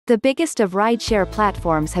The biggest of rideshare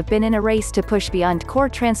platforms have been in a race to push beyond core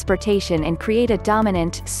transportation and create a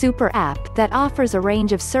dominant, super app that offers a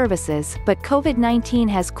range of services, but COVID-19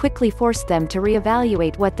 has quickly forced them to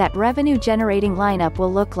reevaluate what that revenue-generating lineup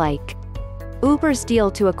will look like. Uber's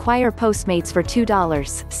deal to acquire Postmates for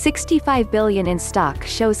 $2.65 billion in stock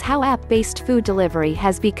shows how app-based food delivery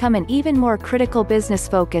has become an even more critical business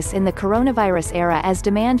focus in the coronavirus era as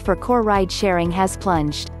demand for core ride-sharing has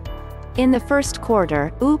plunged. In the first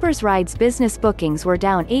quarter, Uber's rides business bookings were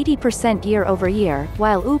down 80% year-over-year,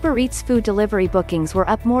 while Uber Eats food delivery bookings were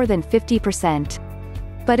up more than 50%.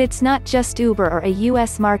 But it's not just Uber or a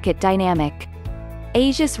US market dynamic.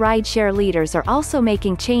 Asia's rideshare leaders are also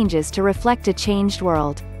making changes to reflect a changed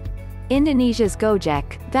world. Indonesia's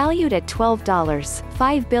Gojek, valued at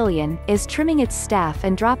 $12.5 billion, is trimming its staff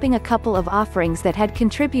and dropping a couple of offerings that had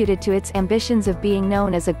contributed to its ambitions of being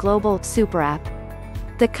known as a global super app.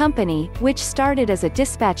 The company, which started as a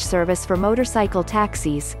dispatch service for motorcycle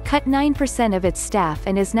taxis, cut 9% of its staff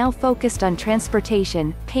and is now focused on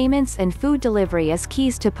transportation, payments and food delivery as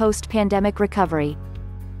keys to post-pandemic recovery.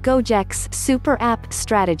 Gojek's super app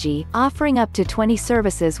strategy, offering up to 20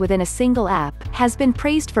 services within a single app, has been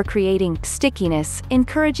praised for creating stickiness,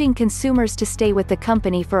 encouraging consumers to stay with the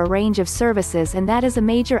company for a range of services, and that is a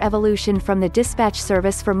major evolution from the dispatch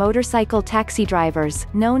service for motorcycle taxi drivers,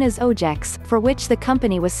 known as ojeks, for which the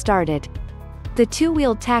company was started. The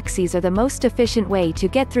two-wheeled taxis are the most efficient way to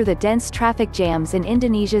get through the dense traffic jams in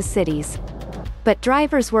Indonesia's cities. But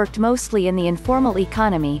drivers worked mostly in the informal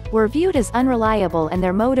economy, were viewed as unreliable, and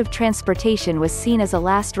their mode of transportation was seen as a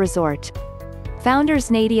last resort. Founders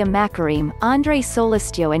Nadia Makarim, Andre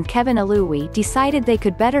Solistio and Kevin Aluwi decided they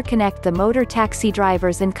could better connect the motor taxi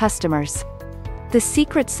drivers and customers. The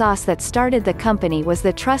secret sauce that started the company was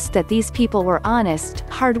the trust that these people were honest,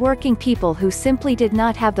 hard-working people who simply did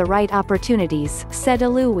not have the right opportunities, said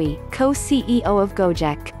Aluwi, co-CEO of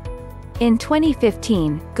Gojek. In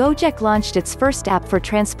 2015, Gojek launched its first app for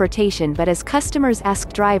transportation, but as customers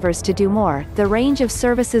asked drivers to do more, the range of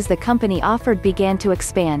services the company offered began to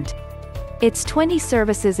expand. Its 20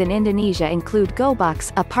 services in Indonesia include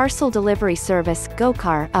GoBox, a parcel delivery service,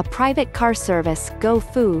 GoCar, a private car service,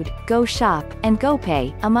 GoFood, GoShop, and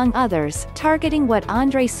GoPay, among others, targeting what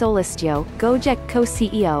Andre Solistio, Gojek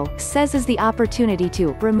co-CEO, says is the opportunity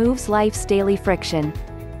to remove life's daily friction.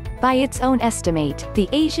 By its own estimate, the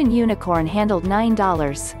Asian unicorn handled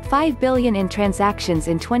 $9.5 billion in transactions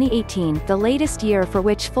in 2018, the latest year for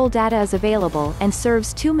which full data is available, and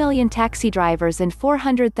serves 2 million taxi drivers and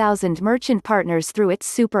 400,000 merchant partners through its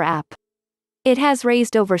super app. It has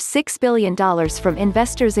raised over $6 billion from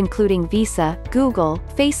investors including Visa, Google,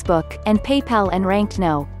 Facebook, and PayPal, and ranked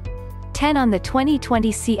No. 10 on the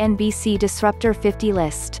 2020 CNBC Disruptor 50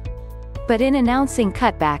 list. But in announcing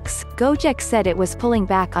cutbacks, Gojek said it was pulling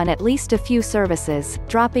back on at least a few services,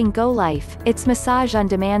 dropping Go Life, its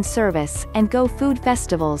massage-on-demand service, and Go Food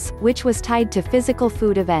Festivals, which was tied to physical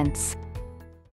food events.